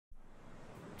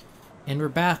And we're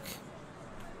back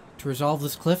to resolve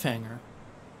this cliffhanger.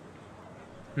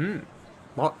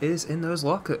 What is in those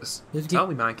lockers? Tell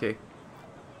me, Mikey.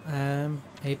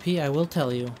 AP, I will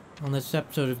tell you, on this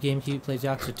episode of Kiwi Plays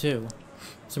Yakuza 2,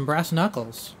 some brass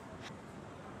knuckles.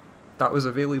 That was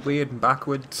a really weird and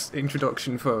backwards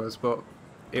introduction for us, but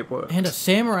it worked. And a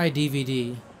samurai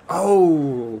DVD.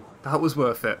 Oh, that was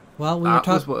worth it. Well, we were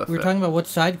talking about what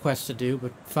side quests to do,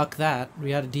 but fuck that.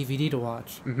 We had a DVD to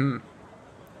watch.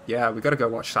 Yeah, we gotta go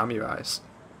watch Samurais.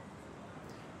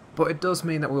 But it does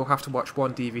mean that we'll have to watch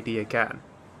one DVD again.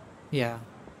 Yeah.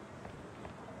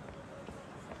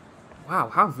 Wow,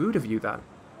 how rude of you then.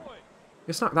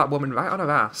 You snuck that woman right on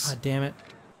her ass. God damn it.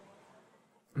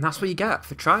 And that's what you get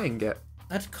for trying it.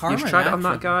 That's karma. You've tried it on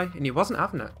that guy, and he wasn't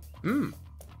having it.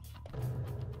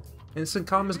 Instant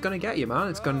karma's gonna get you, man.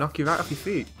 It's gonna knock you right off your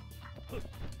feet.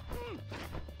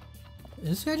 Is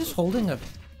this guy just holding a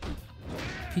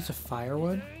piece of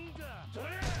firewood?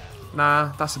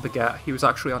 Nah, that's a baguette. He was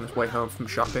actually on his way home from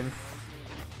shopping.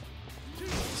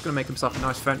 He's gonna make himself a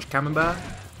nice French camembert.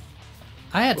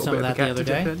 I had some of that the other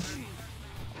day.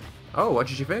 Oh, what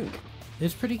did you think? It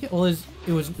was pretty good. Well,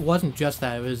 it wasn't just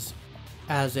that. It was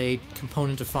as a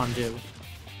component of fondue.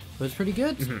 It was pretty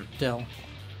good still.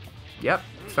 Yep,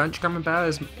 French camembert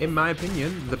is, in my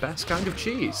opinion, the best kind of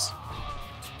cheese.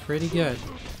 It's pretty good.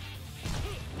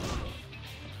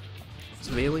 It's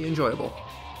really enjoyable.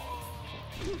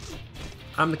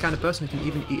 I'm the kind of person who can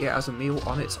even eat it as a meal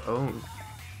on its own.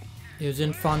 It was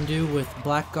in fondue with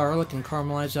black garlic and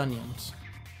caramelized onions.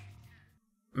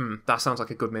 That sounds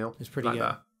like a good meal. It's pretty good.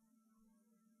 There.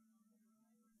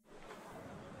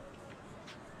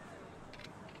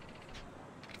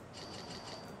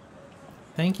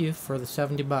 Thank you for the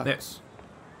 $70. Yeah. You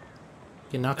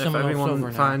can knock If someone else over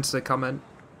anyone finds the comment...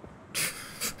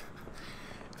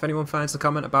 if anyone finds the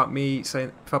comment about me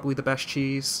saying probably the best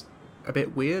cheese a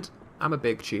bit weird, I'm a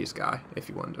big cheese guy, if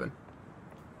you're wondering.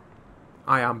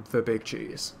 I am the big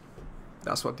cheese.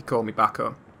 That's what they call me back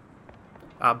home.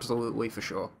 Absolutely, for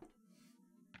sure.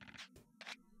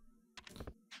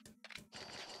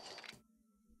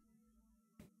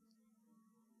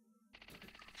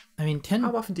 I mean,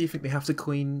 How often do you think they have to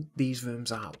clean these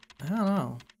rooms out? I don't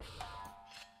know.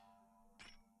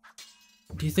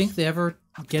 Do you think they ever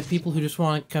get people who just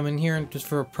want to come in here and just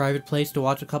for a private place to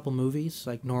watch a couple movies,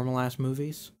 like normal-ass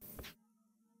movies?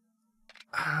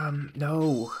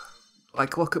 No.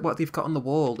 Like, look at what they've got on the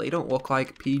wall. They don't look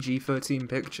like PG-13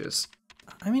 pictures.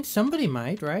 I mean, somebody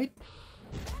might, right?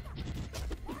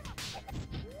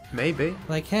 Maybe.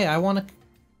 Like, hey,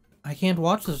 I can't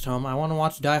watch this at home. I want to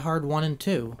watch Die Hard 1 and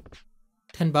 2.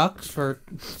 $10 for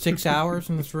 6 hours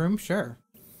in this room? Sure.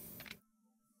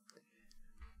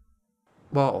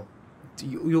 Well,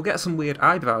 you'll get some weird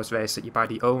eyebrows raised at you by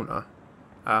the owner.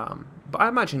 But I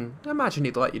imagine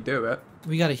he'd let you do it.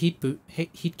 We got a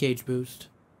heat gauge boost.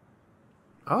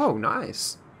 Oh,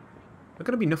 nice. They're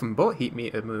gonna be nothing but heat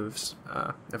meter moves,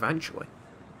 eventually.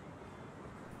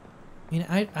 I mean,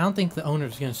 I don't think the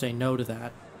owner's gonna say no to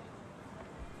that.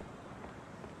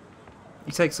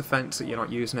 He takes offense that you're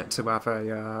not using it to have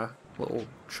a little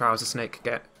trouser snake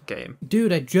game.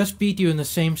 Dude, I just beat you in the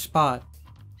same spot.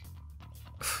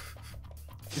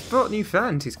 He's brought a new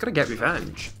friend. He's gotta get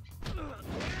revenge.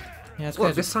 Yeah,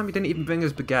 look, this time he didn't even bring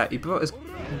his baguette. He brought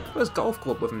his golf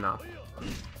club with him now.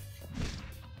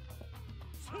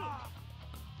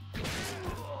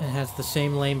 It has the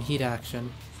same lame heat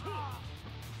action.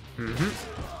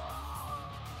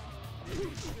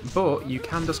 But you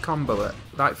can just combo it,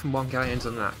 right from one guy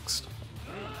into the next.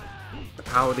 The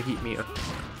power of the heat meter.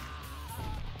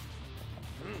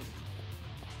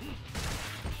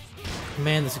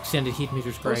 Man, this extended heat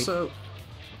meter's great. Also,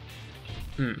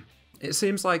 it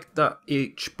seems like that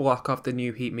each block of the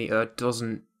new heat meter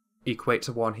doesn't equate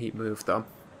to one heat move, though.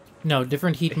 No,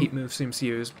 different heat move seems to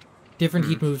use... Different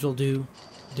heat moves will do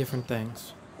different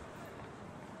things.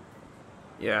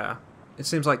 Yeah. It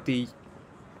seems like the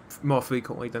more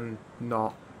frequently than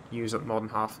not use up more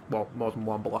than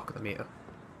one block of the meter.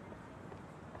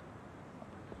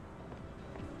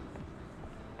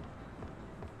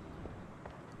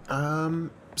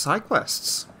 Side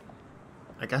quests.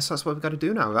 I guess that's what we've got to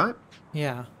do now, right?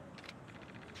 Yeah.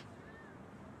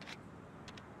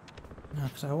 No,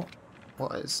 because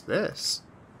What is this?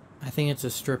 I think it's a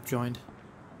strip joint.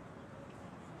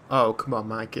 Oh, come on,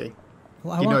 Mikey.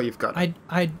 Well, you know you've got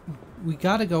it. We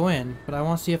gotta go in, but I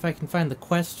want to see if I can find the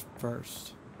quest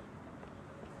first.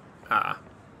 Ah.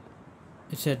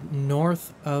 It said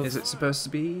north of... Is it supposed to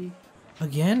be...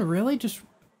 Again? Really?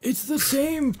 It's the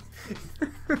same!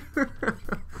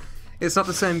 It's not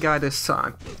the same guy this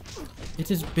time. It's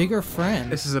his bigger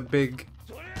friend. This is a big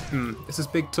It's this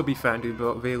big tubby friend who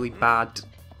got really bad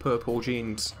purple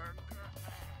jeans.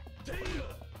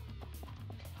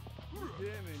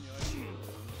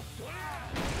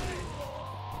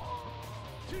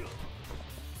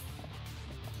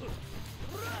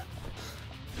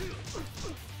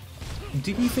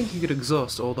 Do you think you could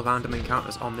exhaust all the random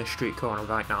encounters on this street corner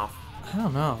right now? I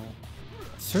don't know.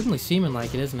 It's certainly seeming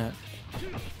like it, isn't it?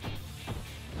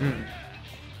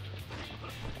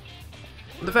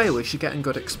 At the very least, you're getting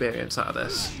good experience out of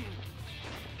this.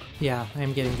 Yeah, I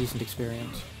am getting decent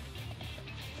experience.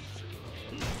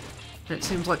 It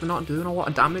seems like they're not doing a lot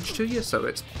of damage to you, so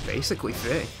it's basically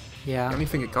free. Yeah. The only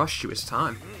thing it costs you is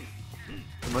time.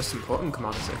 The most important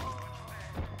commodity.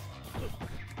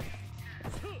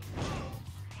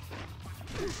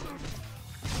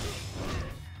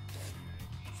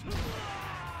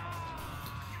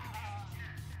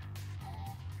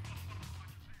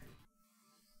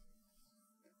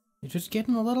 You're just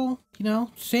getting a little, you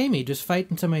know, samey, just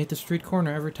fighting somebody at the street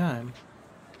corner every time.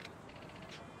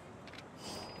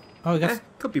 Oh,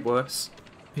 Could be worse.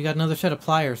 we got another set of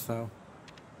pliers, though.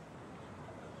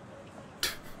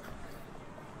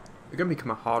 You're gonna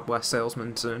become a hardware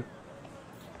salesman soon.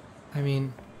 I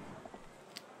mean,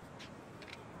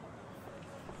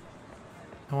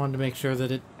 I wanted to make sure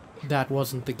that that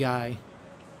wasn't the guy.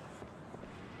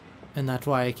 And that's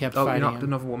why I kept Oh, you fighting knocked him.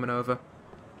 another woman over.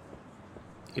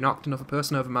 You knocked another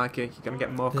person over, Mikey. You're gonna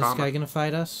get more This karma. guy gonna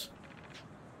fight us?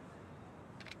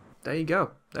 There you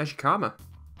go. There's your karma.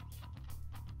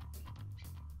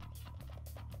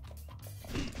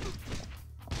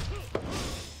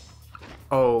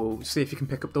 Oh, see if you can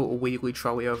pick up the little wheelie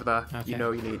trolley over there. Okay. You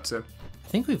know you need to. I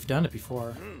think we've done it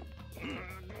before.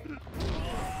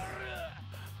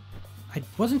 I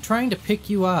wasn't trying to pick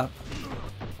you up.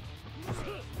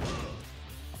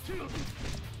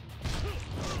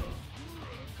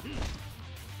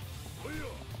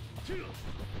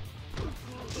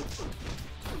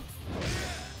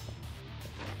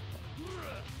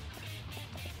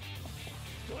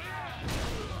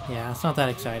 Yeah, it's not that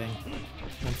exciting,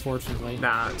 unfortunately.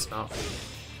 Nah, it's not.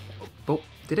 But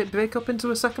did it break up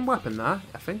into a second weapon there?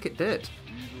 I think it did.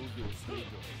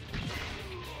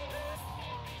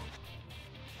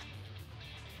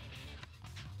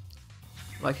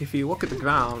 Like, if you look at the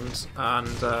ground and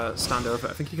stand over it,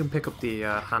 I think you can pick up the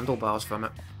handlebars from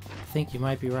it. I think you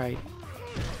might be right.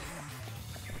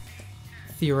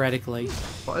 Theoretically.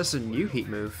 What is a new heat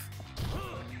move?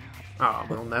 Ah,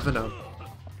 we'll never know.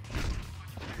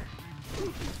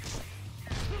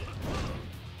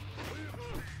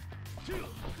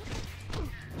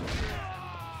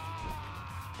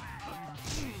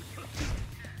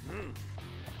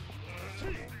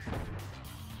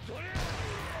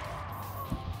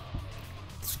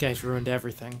 This guy's ruined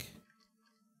everything.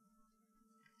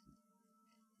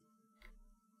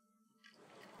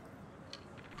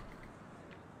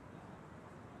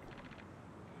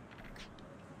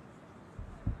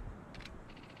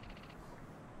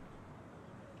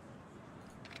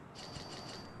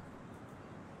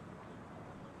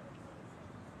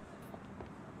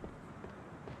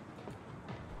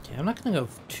 Okay, I'm not going to go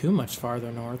too much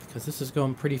farther north, because this is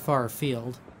going pretty far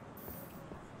afield.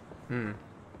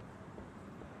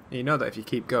 You know that if you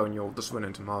keep going, you'll just run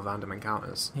into more random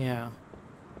encounters. Yeah.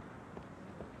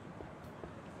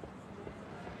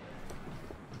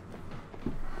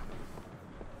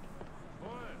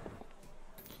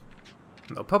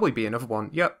 There'll probably be another one.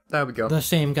 Yep, there we go. The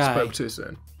same guy. Spoke too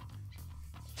soon.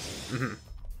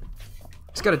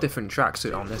 He's got a different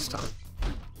tracksuit on this time.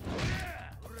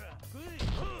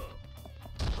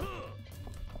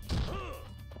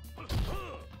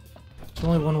 There's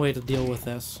only one way to deal with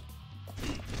this.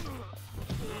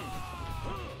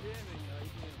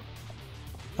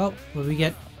 Oh, what do we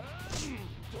get?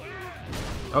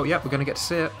 Oh, yep, we're gonna get to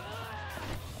see it.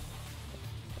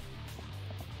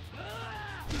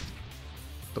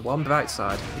 The one bright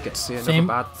side, we get to see another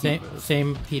bad heat move.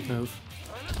 Same heat move.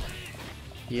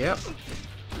 Yep.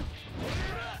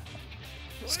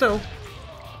 Still,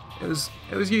 it was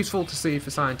useful to see for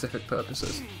scientific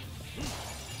purposes.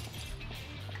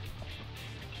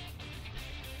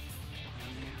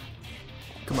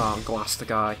 Come on, glass the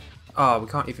guy. Oh, we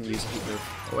can't even use a heat move.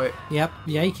 Oh, wait. Yep,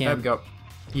 yeah, you can. There we go.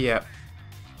 Yep.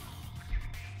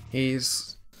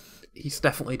 He's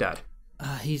definitely dead.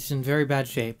 He's in very bad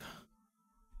shape.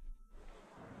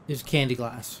 Is candy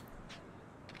glass.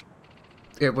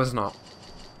 It was not.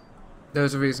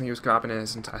 There's a reason he was grabbing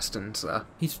his intestines there.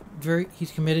 He's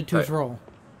committed to his role.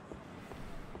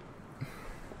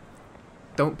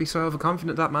 Don't be so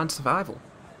overconfident that man's survival.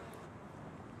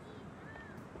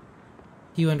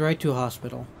 He went right to a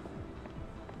hospital.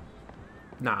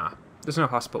 Nah, there's no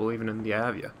hospital even in the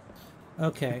area.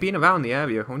 Okay. I've been around the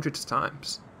area hundreds of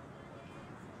times.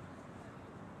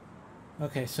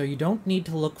 Okay, so you don't need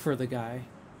to look for the guy.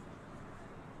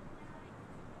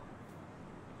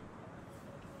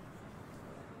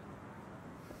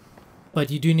 But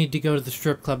you do need to go to the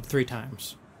strip club 3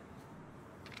 times.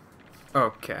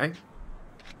 Okay.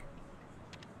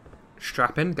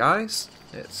 Strap in, guys.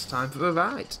 It's time for the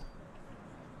ride.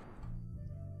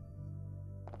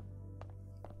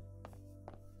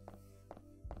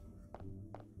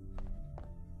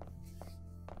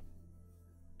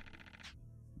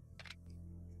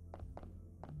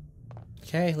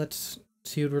 Okay, let's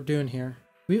see what we're doing here.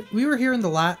 We were here in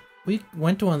the we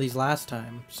went to one of these last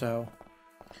time, so...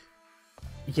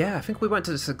 Yeah, I think we went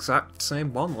to this exact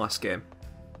same one last game.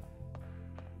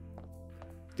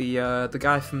 The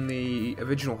guy from the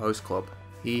original host club,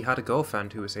 he had a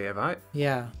girlfriend who was here, right?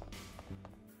 Yeah.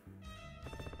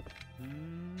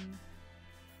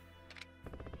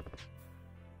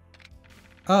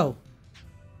 Oh.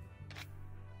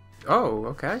 Oh,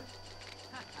 okay.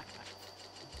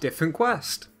 Different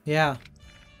quest. Yeah.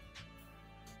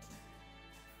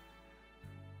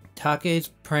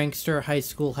 Take's Prankster High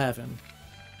School Heaven.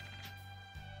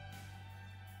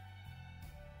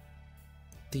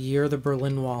 The year the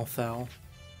Berlin Wall fell.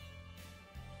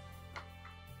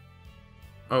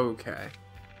 Okay.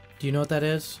 Do you know what that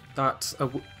is? That's a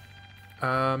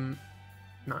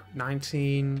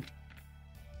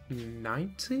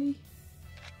 1990?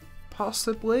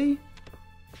 Possibly?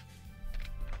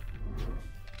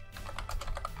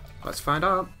 Let's find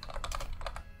out.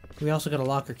 We also got a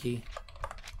locker key.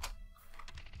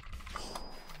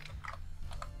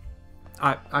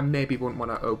 I maybe wouldn't want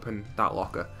to open that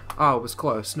locker. Oh, it was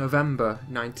close. November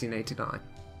 1989.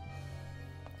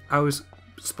 I was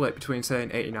split between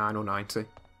saying 89 or 90.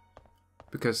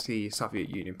 Because the Soviet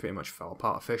Union pretty much fell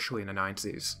apart officially in the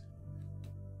 90s.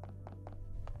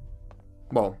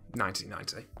 Well,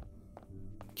 1990.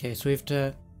 Okay, so we have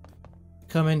to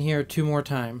come in here 2 more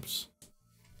times.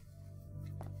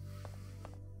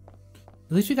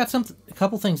 At least we got a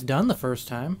couple things done the first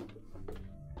time.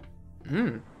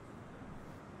 Hmm.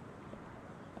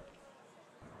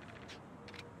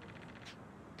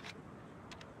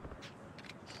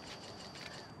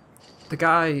 The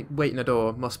guy waiting the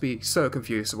door must be so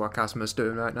confused at what Kazuma's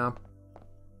doing right now.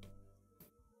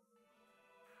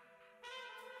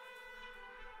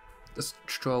 Just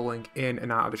strolling in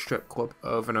and out of the strip club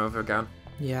over and over again.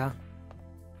 Yeah.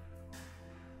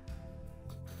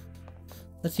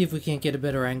 Let's see if we can't get a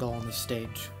better angle on this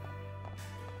stage.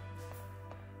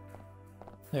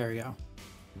 There we go.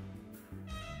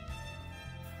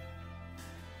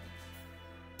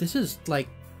 This is, like,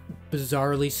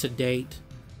 bizarrely sedate.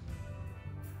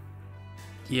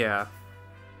 Yeah.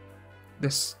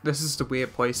 This is the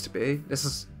weird place to be. This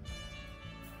is...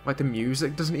 Like, the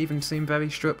music doesn't even seem very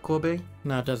strip clubby.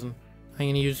 No, it doesn't. I'm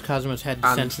gonna use Kazuma's head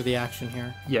to censor the action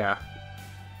here. Yeah.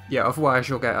 Yeah, otherwise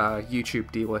you'll get YouTube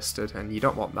delisted, and you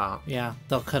don't want that. Yeah,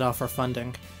 they'll cut off our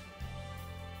funding.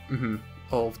 Mm-hmm.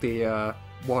 All of the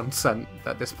 1 cent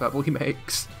that this probably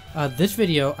makes. This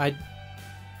video,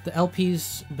 the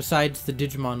LPs, besides the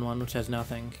Digimon one, which has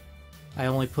nothing, I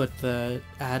only put the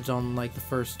ads on, like, the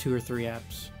first 2 or 3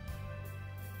 apps.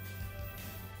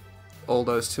 All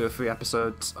those 2 or 3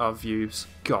 episodes of views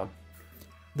gone.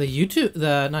 The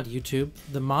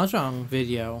the Mahjong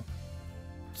video,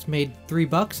 it's made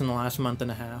 $3 in the last month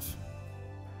and a half.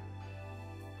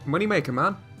 Moneymaker,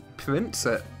 man. Prints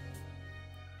it.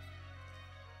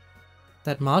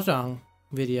 That Mahjong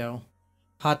video,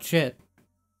 hot shit.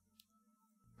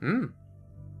 Hmm.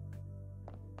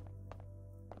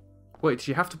 Wait, did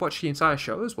you have to watch the entire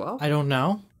show as well? I don't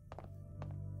know.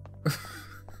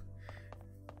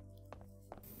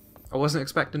 I wasn't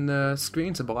expecting the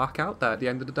screen to black out there at the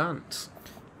end of the dance.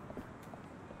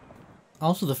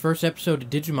 Also, the first episode of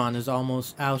Digimon is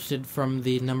almost ousted from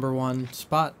the #1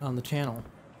 spot on the channel.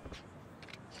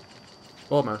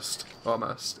 Almost.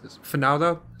 For now,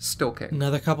 though, still king.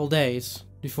 Another couple days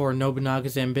before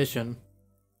Nobunaga's Ambition.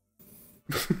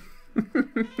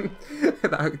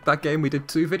 that game we did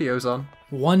 2 videos on.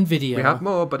 1 video. We had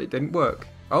more, but it didn't work.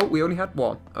 Oh, we only had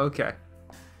 1. Okay.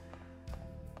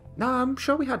 No, I'm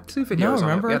sure we had 2 videos No, on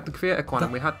remember? it. We had the Creator Con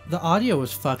and we had... The audio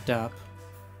was fucked up.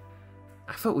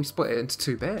 I thought we split it into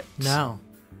 2 bits. No.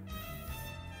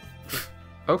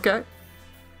 Okay.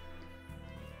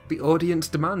 The audience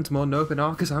demands more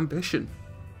Nobunaga's Ambition.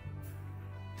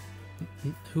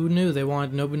 Who knew they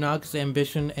wanted Nobunaga's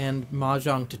Ambition and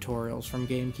Mahjong tutorials from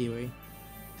Game Kiwi?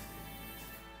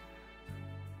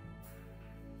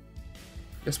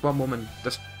 This one woman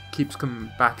just keeps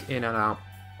coming back in and out.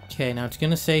 Okay, now it's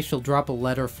gonna say she'll drop a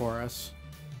letter for us.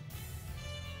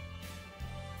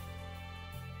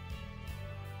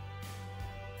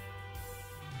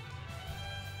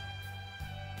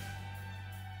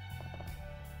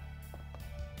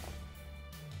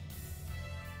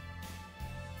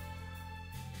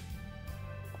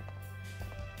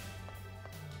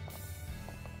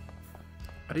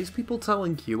 Are these people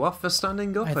telling you off for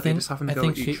standing up, or are they just having to go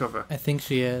at each other? I think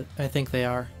she is. I think they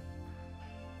are.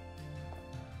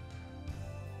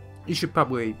 You should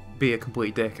probably be a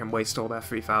complete dick and waste all their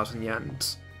 3,000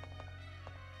 yens.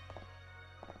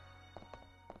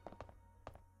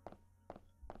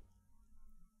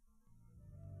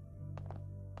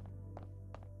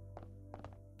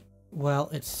 Well,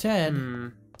 it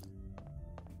said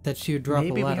that she would drop a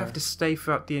letter. Maybe we have to stay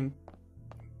throughout the...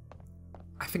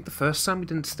 I think the first time we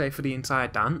didn't stay for the entire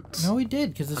dance. No, we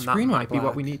did, because the and screen that went might be black.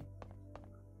 what we need.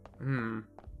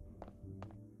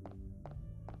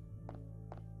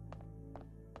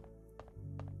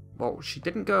 Well, she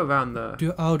didn't go around the...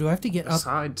 Do I have to get up?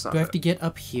 Sides Do I have to get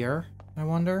up here? I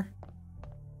wonder.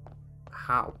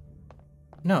 How?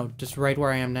 No, just right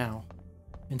where I am now,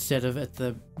 instead of at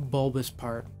the bulbous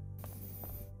part.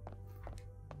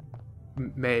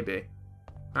 Maybe.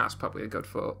 That's probably a good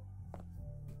thought.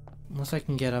 Unless I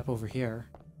can get up over here.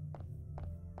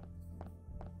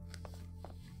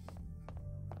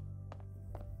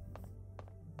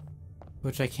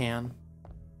 Which I can.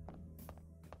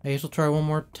 I guess we'll try one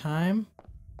more time.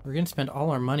 We're gonna spend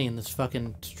all our money in this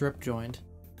fucking strip joint.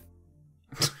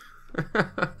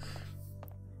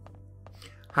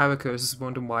 Haruka is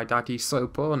wondering why Daddy's so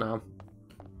poor now.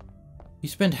 You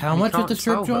spend how much at the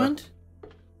strip joint?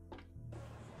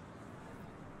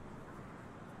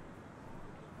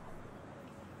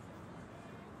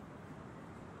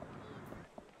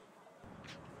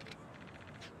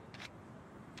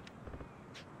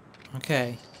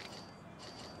 Okay.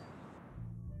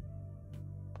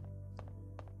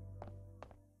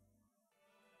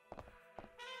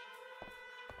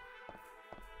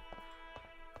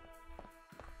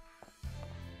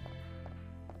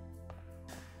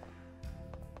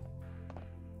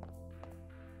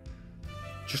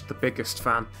 Just the biggest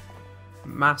fan.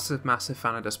 Massive, massive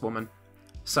fan of this woman.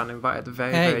 Standing right at the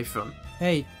very, Hey. very front.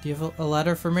 Hey, do you have a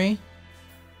letter for me?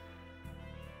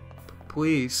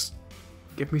 Please,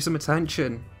 give me some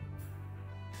attention.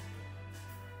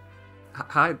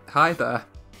 Hi there.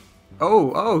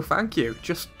 Oh, thank you.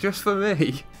 Just for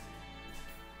me.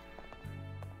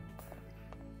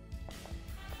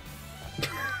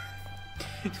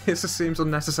 This just seems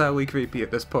unnecessarily creepy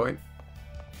at this point.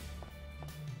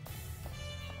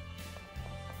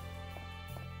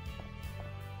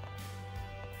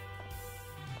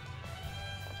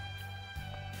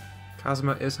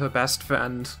 Kazuma is her best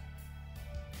friend.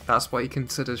 That's what he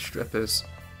considers strippers.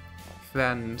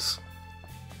 Friends.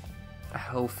 A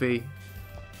healthy,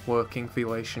 working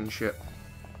relationship.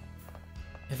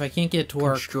 If I can't get to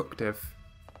work, Constructive.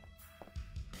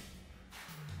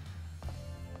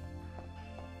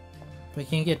 if I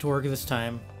can't get to work this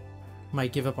time,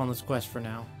 might give up on this quest for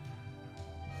now.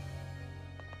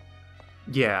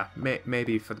 Yeah,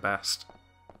 maybe for the best.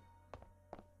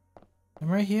 I'm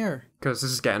right here. Because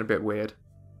this is getting a bit weird.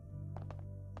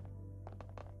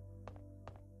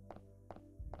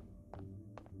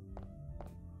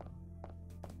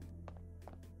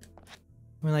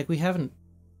 I mean, like, we haven't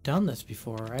done this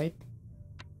before, right?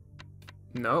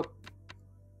 Nope.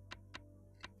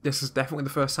 This is definitely the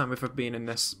first time we've ever been in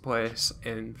this place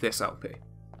in this LP.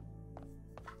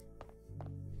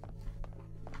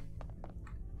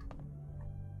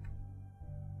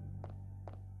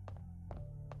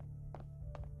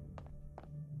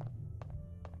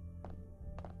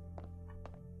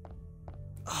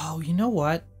 Oh, you know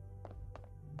what?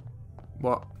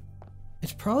 What?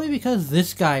 It's probably because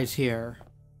this guy's here.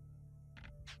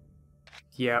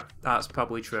 Yeah, that's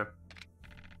probably true.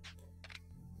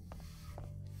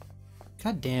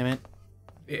 God damn it.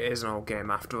 It is an old game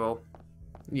after all.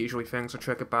 Usually things are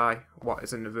triggered by what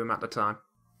is in the room at the time.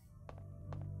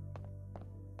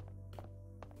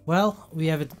 Well, we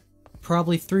have it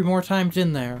probably 3 more times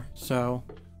in there, so...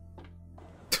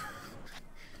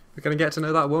 We're gonna get to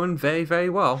know that woman very, very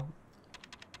well.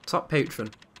 Top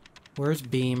patron. Where's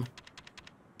Beam?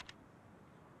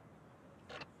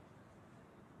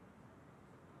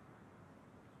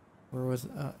 Where was...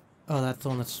 oh, that's the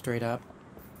one that's straight up.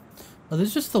 Oh, this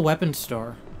is just the weapons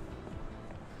store.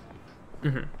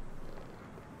 Mm-hmm.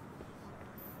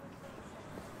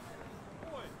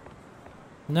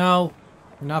 No,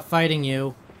 we're not fighting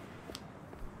you.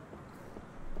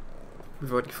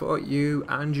 We've already fought you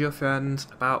and your friend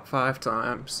about 5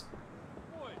 times.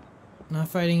 Not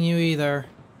fighting you either.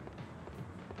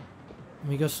 Let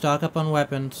me go stock up on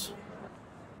weapons.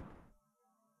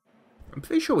 I'm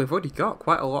pretty sure we've already got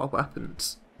quite a lot of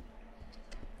weapons.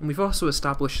 And we've also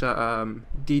established that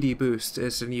DD Boost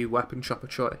is the new weapon shop of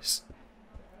choice.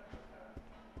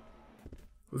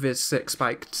 With his 6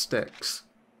 spiked sticks.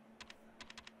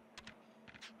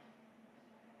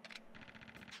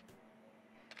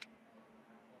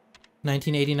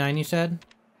 $19.89 you said?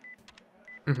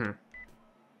 Mm-hmm.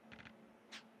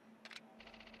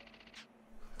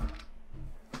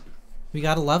 We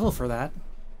got a level for that.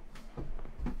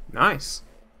 Nice.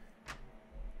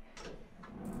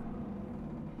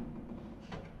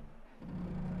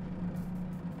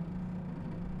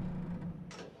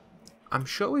 I'm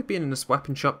sure we've been in this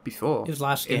weapon shop before. It was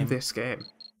last game. In this game.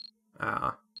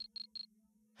 Ah.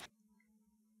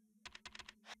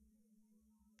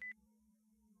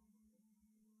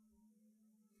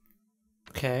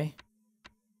 Okay.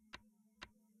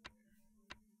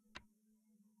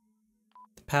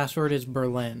 The password is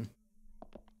Berlin.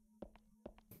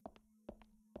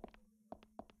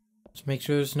 Just make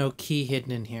sure there's no key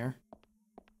hidden in here.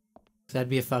 That'd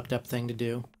be a fucked up thing to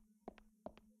do.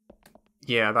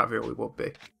 Yeah, that really would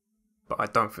be. But I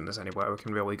don't think there's anywhere we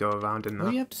can really go around in there. What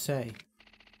do you have to say?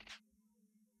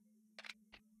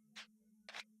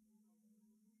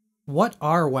 What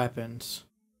are weapons?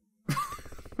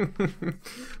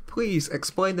 Please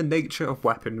explain the nature of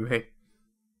weaponry.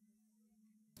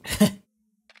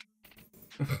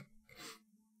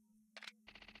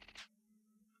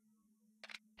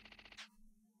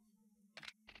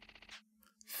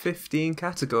 "15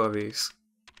 categories.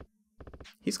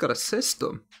 He's got a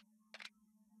system."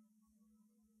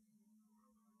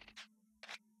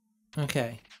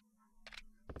 Okay.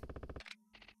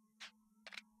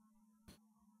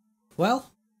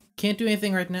 Well, can't do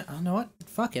anything right now. Oh, you know what?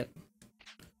 Fuck it.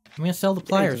 I'm gonna sell the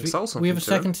pliers. can sell We have a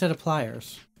something to second set of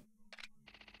pliers.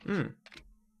 Hmm.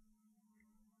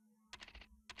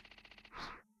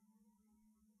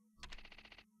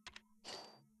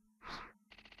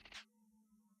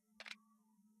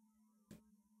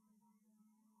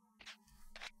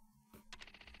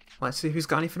 Let's see who's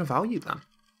got anything of value then.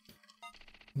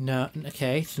 No,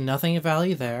 okay, so nothing of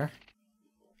value there.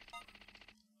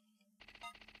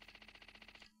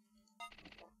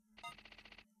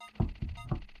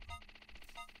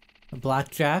 A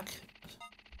blackjack.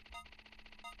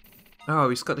 Oh,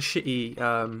 he's got a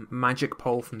shitty magic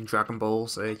pole from Dragon Ball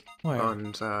Z Where?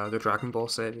 and the Dragon Ball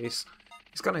series.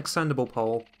 He's got an extendable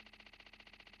pole.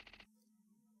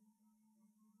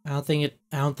 I don't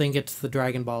think it's the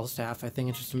Dragon Ball staff. I think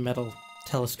it's just a metal It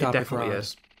telescopic definitely rod.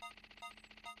 is.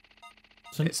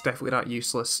 So, It's definitely that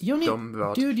useless, you don't dumb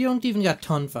rod. dude, you don't even got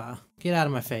Tonfa. Get out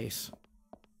of my face.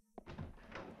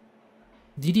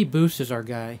 DD Boost is our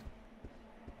guy.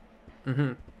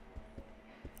 Mm-hmm.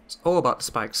 It's all about the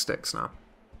spiked sticks now.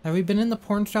 Have we been in the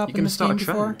porn shop You in can this start game a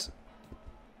before?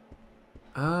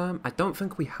 trend. I don't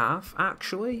think we have,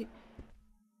 actually.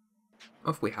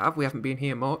 Or if we have, we haven't been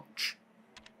here much.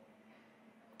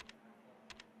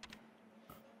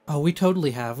 Oh, we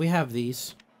totally have. We have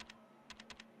these.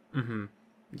 Mm-hmm.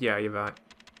 Yeah, you're right.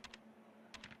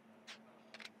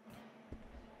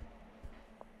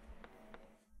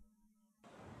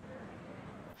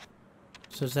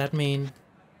 So does that mean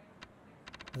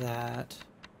that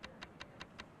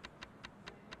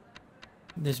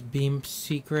this beam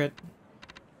secret?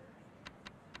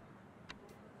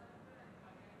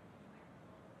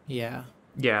 Yeah.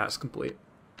 Yeah, it's complete.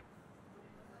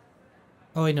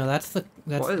 Oh wait, no, that's the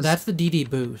DD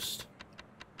Boost.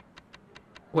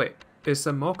 Wait, is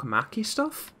there more Kamaki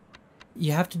stuff?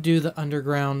 You have to do the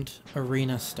underground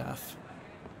arena stuff,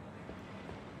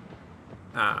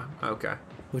 Ah, okay.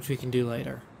 which we can do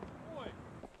later.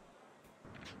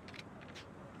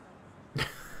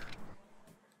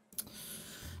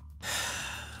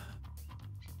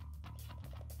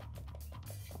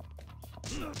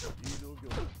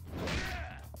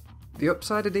 The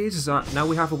upside of these is that now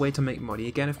we have a way to make money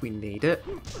again if we need it.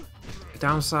 The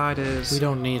downside is... We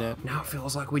don't need it. Now it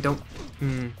feels like we don't...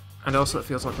 And also it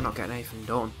feels like we're not getting anything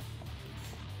done.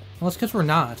 Well, it's because we're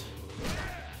not.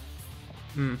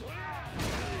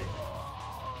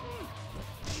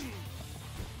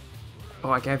 Or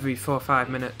like every 4 or 5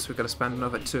 minutes we've got to spend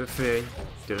another 2 or 3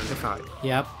 doing the fight.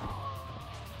 Yep.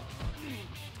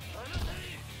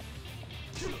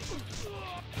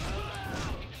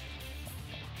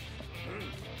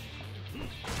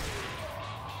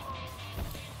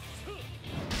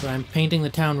 So I'm painting the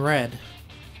town red.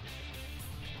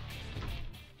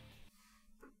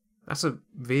 That's a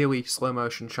really slow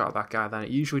motion shot of that guy then. It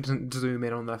usually doesn't zoom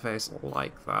in on their face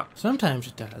like that. Sometimes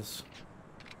it does.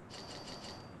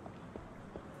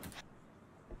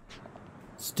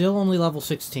 Still only level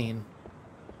 16.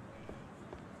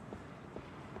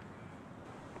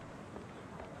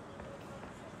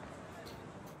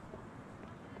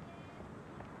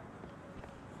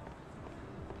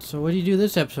 So what do you do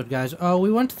this episode, guys? Oh,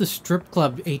 we went to the strip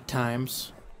club 8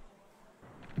 times.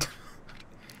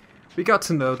 We got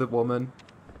to know the woman.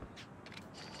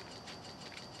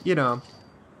 You know,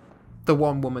 the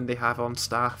one woman they have on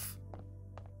staff.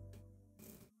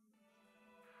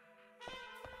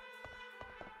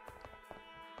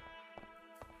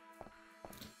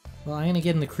 Well, I'm gonna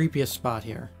get in the creepiest spot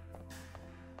here.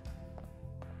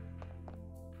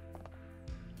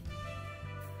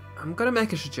 I'm gonna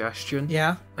make a suggestion.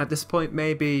 Yeah? At this point,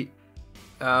 maybe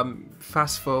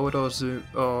fast forward or zoom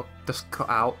or just cut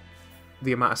out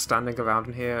the amount of standing around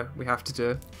in here we have to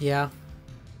do. Yeah.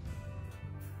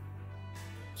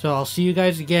 So I'll see you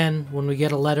guys again when we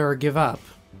get a letter or give up.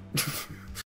 Do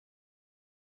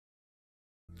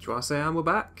you want to say and we're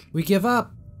back? We give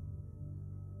up.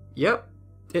 Yep.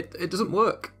 It doesn't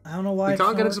work. I don't know why We it's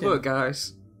can't not get it to working. work,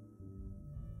 guys.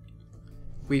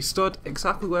 We stood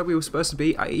exactly where we were supposed to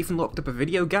be. I even looked up a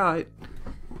video guide.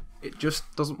 It just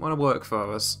doesn't want to work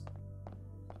for us.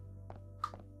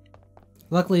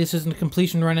 Luckily, this isn't a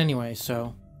completion run anyway,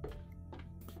 so...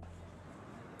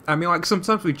 I mean, like,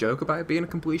 sometimes we joke about it being a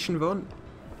completion run.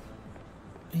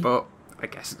 But I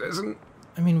guess it isn't.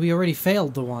 I mean, we already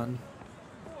failed the one.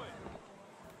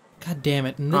 God damn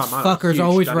it, and this Oh, man, fucker's huge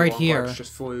always daddy right long here. legs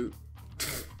just flew.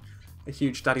 A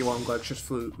huge daddy long legs just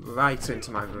flew right into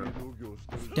my room.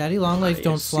 Daddy Longlegs He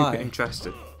don't is super fly.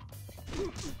 interested.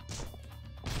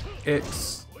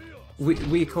 It's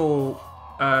we call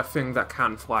a thing that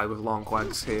can fly with long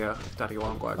legs here daddy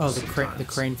long legs. Oh, the sometimes.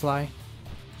 crane fly?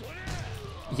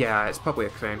 Yeah, it's probably a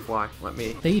crane fly. Let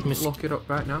me They eat look it up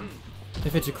right now.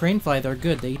 If it's a crane fly, they're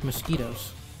good. They eat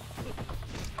mosquitoes.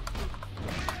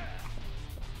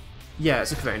 Yeah,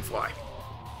 it's a crane fly.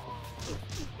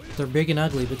 They're big and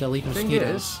ugly, but they'll eat The thing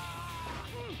mosquitoes. is,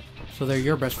 So they're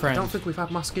your best I friend. don't think we've had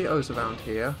mosquitoes around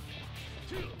here.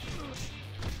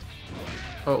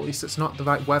 Or at least it's not the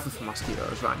right weather for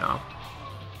mosquitoes right now.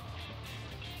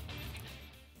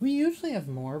 We usually have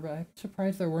more, but I'm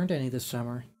surprised there weren't any this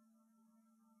summer.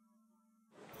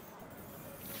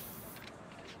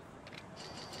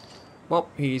 Well,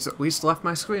 he's at least left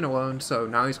my screen alone, so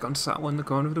now he's gone to settle in the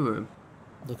corner of the room.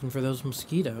 Looking for those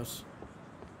mosquitoes.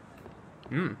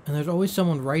 Hmm. And there's always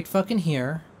someone right fucking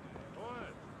here.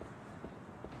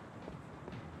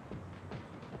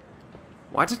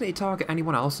 Why doesn't he target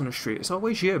anyone else on the street? It's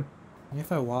always you. Maybe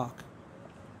if I walk.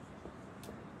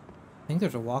 I think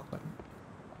there's a walk button.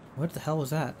 What the hell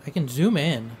was that? I can zoom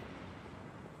in.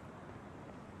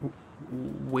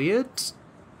 Weird.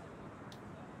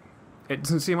 It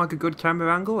doesn't seem like a good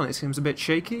camera angle, and it seems a bit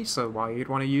shaky, so why you'd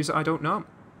want to use it, I don't know.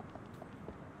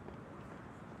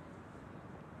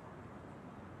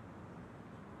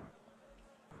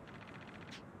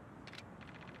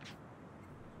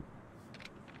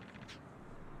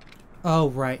 Oh,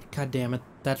 right. God damn it.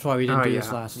 That's why we didn't Oh, do this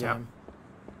yeah, last yeah. time.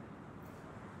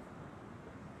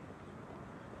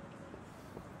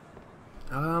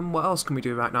 What else can we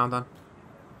do right now,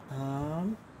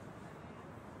 then?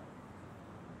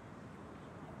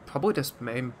 Probably just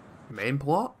main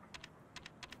plot?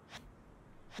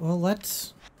 Well,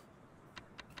 let's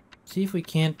see if we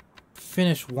can't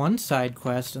finish one side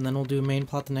quest, and then we'll do main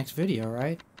plot the next video,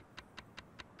 right?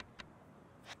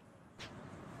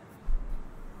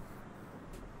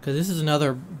 Because this is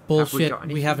another bullshit got we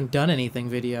anything? haven't done anything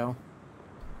video.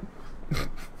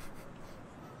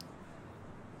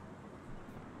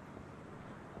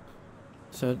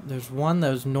 So there's one that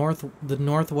was the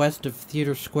northwest of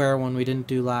Theater Square, one we didn't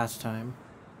do last time.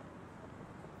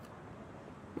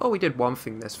 Well, we did one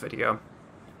thing this video.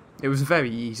 It was a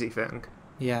very easy thing.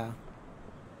 Yeah.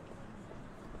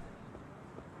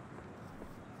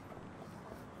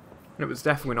 And it was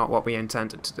definitely not what we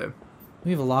intended to do. We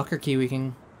have a locker key we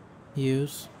can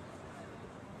use.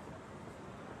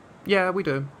 Yeah, we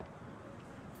do.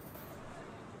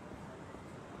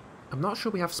 I'm not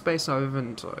sure we have space in our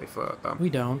inventory for it, though. We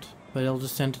don't, but it'll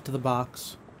just send it to the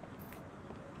box.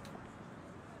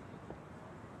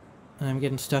 And I'm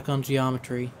getting stuck on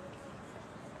geometry.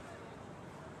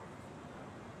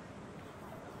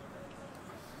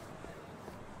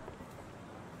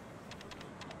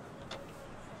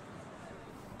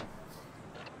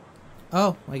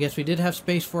 Oh, I guess we did have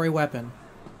space for a weapon.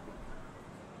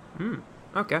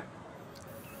 Okay.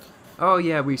 Oh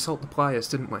yeah, we sold the pliers,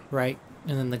 didn't we? Right,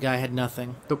 and then the guy had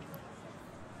nothing.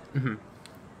 Okay,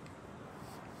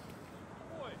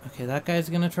 that guy's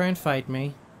gonna try and fight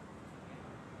me.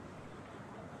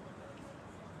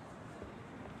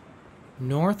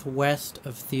 Northwest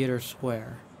of Theater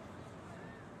Square.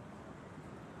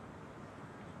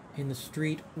 In the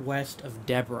street west of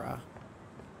Deborah.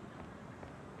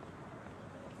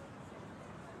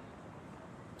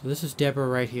 So this is Deborah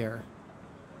right here.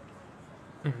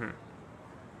 Mm-hmm.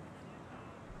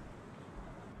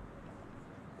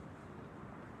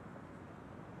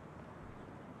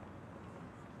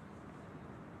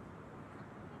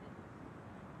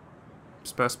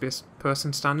 Supposed to be a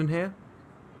person standing here?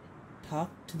 Talk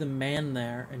to the man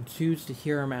there and choose to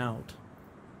hear him out.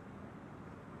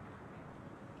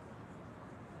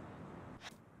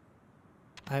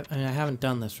 I mean, I haven't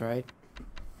done this, right?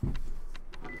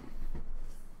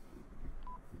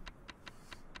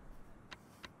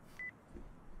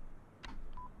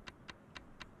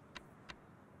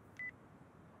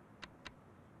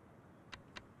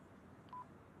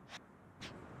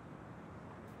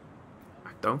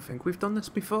 I don't think we've done this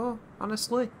before,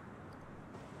 honestly.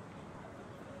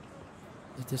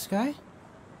 Is it this guy?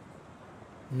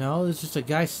 No, there's just a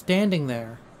guy standing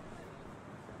there.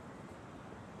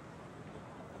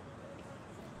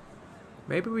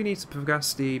 Maybe we need to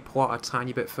progress the plot a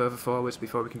tiny bit further forwards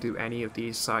before we can do any of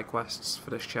these side quests for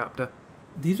this chapter.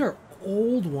 These are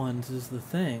old ones, is the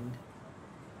thing.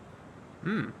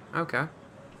 Okay.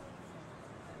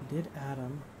 Did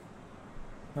Adam.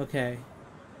 Okay.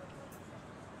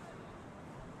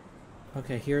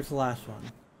 Okay, here's the last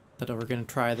one that we're gonna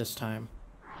try this time.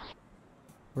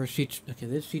 Where's okay,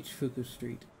 this is Shichifuku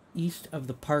Street, east of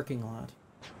the parking lot.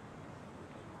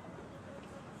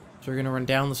 So we're gonna run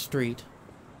down the street.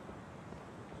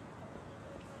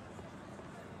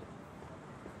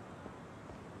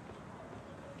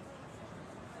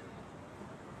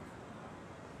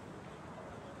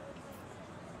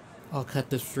 I'll cut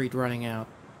this street running out.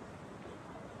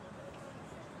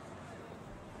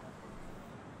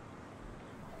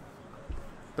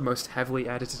 The most heavily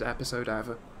edited episode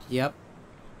ever. Yep.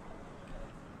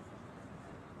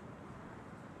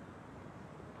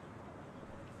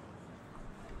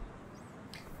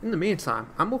 In the meantime,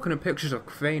 I'm looking at pictures of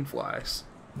crane flies.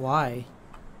 Why?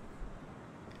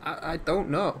 I don't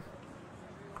know.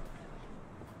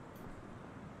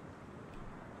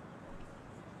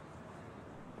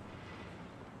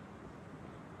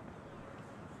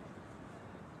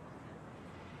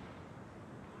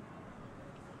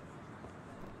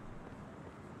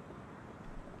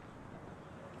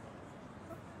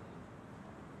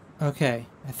 Okay,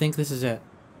 I think this is it.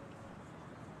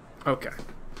 Okay.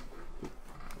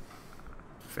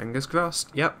 Fingers crossed.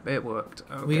 Yep, it worked.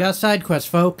 Okay. We got side quests,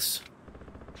 folks.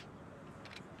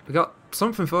 We got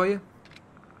something for you.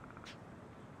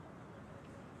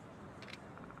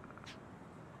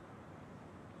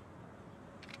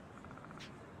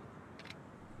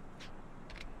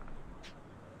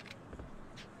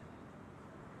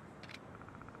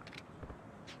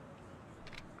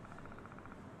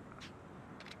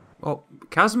 Well,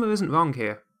 Kazuma isn't wrong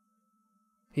here.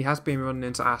 He has been running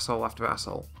into asshole after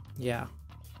asshole. Yeah.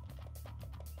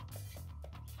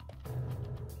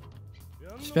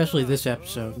 Especially this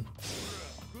episode.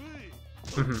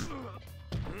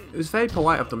 It was very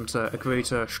polite of them to agree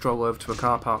to stroll over to a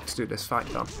car park to do this fight,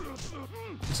 though,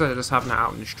 instead of just having it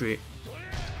out in the street.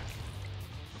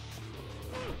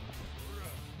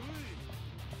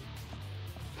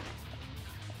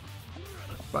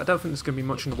 But I don't think there's going to be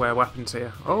much in the way of weapons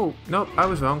here. Oh, no, I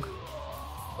was wrong.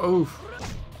 Oh.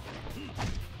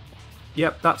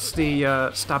 Yep, that's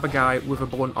the stab a guy with a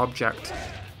blunt object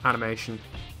animation.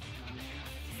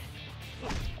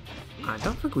 I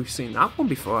don't think we've seen that one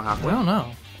before, have we? I don't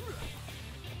know.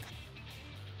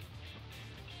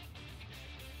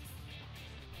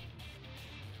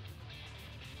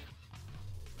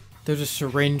 There's a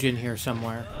syringe in here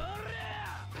somewhere.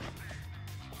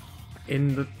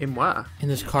 In where? In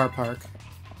this car park.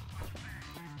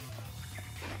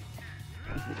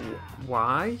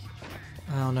 Why?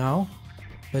 I don't know.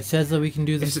 But it says that we can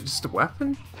do this. Is it just a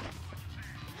weapon?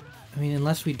 I mean,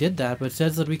 unless we did that, but it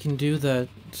says that we can do the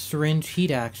syringe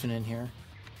heat action in here.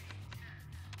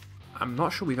 I'm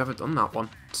not sure we've ever done that one,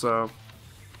 so...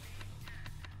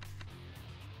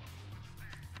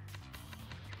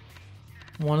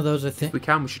 One of those, I If think. we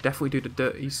can, we should definitely do the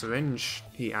dirty syringe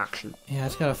heat action. Yeah, I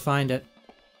just gotta find it.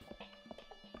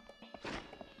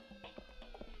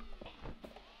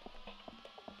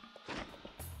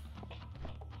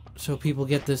 So people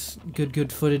get this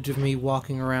good footage of me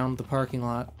walking around the parking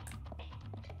lot.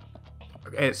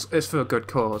 It's for a good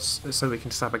cause. It's so we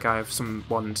can stab a guy with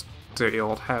someone's dirty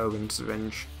old heroin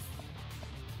syringe.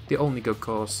 The only good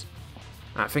cause.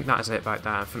 I think that is it right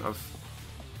there in front of...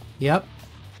 Yep.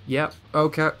 Yep,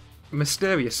 okay.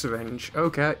 Mysterious syringe,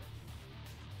 okay.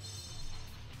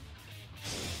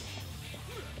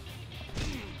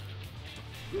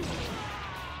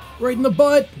 Right in the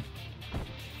butt!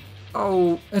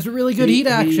 Oh, That's a really good heat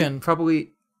action.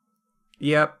 Probably.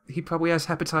 Yep, he probably has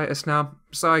hepatitis now.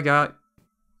 Sorry, guy.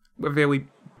 We're really,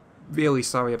 really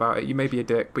sorry about it. You may be a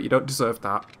dick, but you don't deserve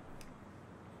that.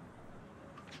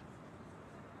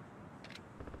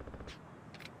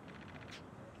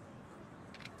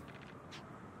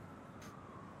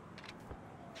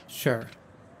 Sure.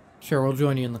 Sure, we'll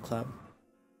join you in the club.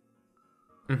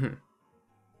 Mm-hmm.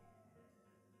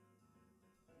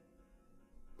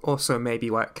 Also, maybe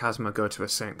let Kazuma go to a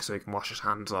sink so he can wash his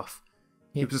hands off.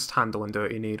 He was just handling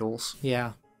dirty needles.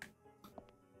 Yeah.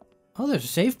 Oh, there's a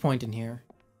save point in here.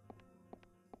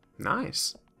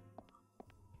 Nice.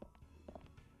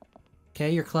 Okay,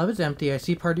 your club is empty. I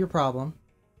see part of your problem.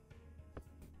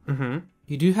 Mm-hmm.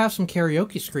 You do have some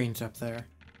karaoke screens up there.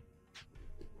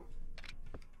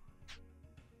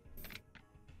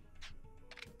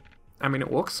 I mean,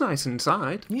 it looks nice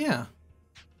inside. Yeah.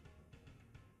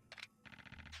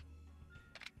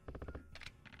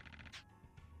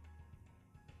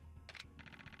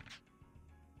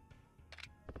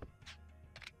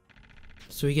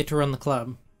 So we get to run the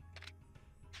club.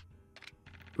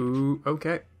 Ooh,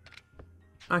 okay.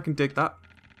 I can dig that.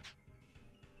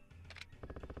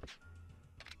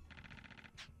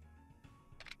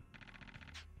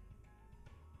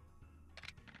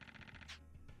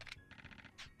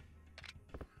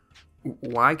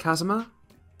 Why, Kazuma?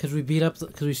 Because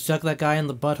we stuck that guy in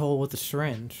the butthole with the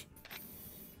syringe.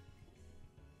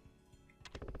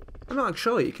 I'm not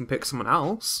sure you can pick someone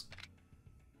else.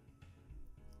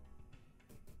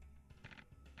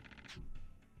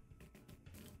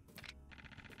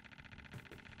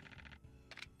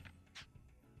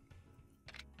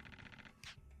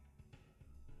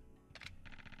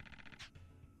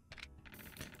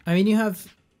 I mean, you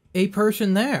have a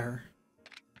person there.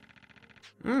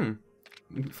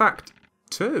 In fact,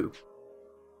 2.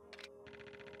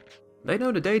 They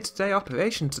know the day-to-day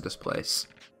operations of this place.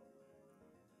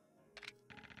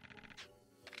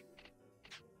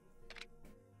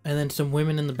 And then some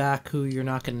women in the back who you're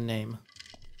not going to name.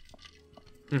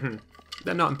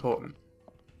 They're not important.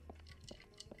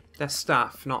 They're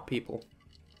staff, not people.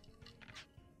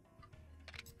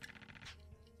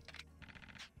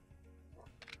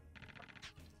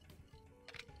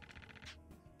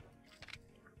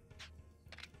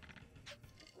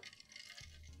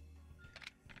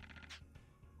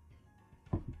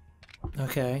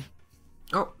 Okay.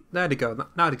 Oh, there they go.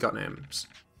 Now they got names.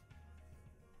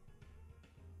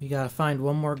 You gotta find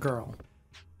one more girl.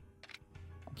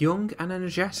 Young and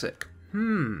energetic.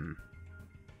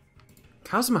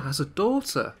 Kazuma has a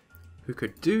daughter who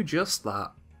could do just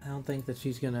that. I don't think that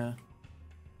she's gonna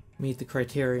meet the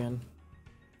criterion.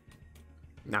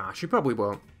 Nah, she probably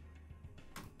won't.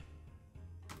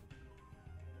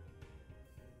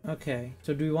 Okay,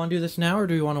 so do we want to do this now or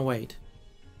do we want to wait?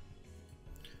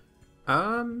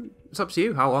 It's up to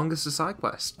you. How long is the side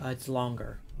quest? It's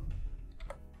longer.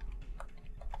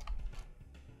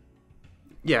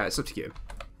 Yeah, it's up to you.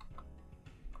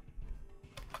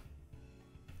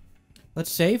 Let's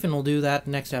save and we'll do that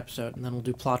next episode, and then we'll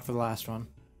do plot for the last one.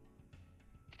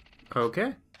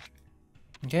 Okay.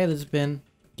 Okay, this has been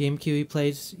Game Kiwi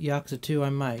Plays Yakuza 2.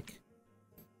 I'm Mike.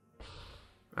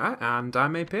 Alright, and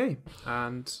I'm AP.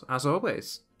 And as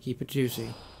always, Keep it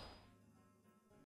juicy.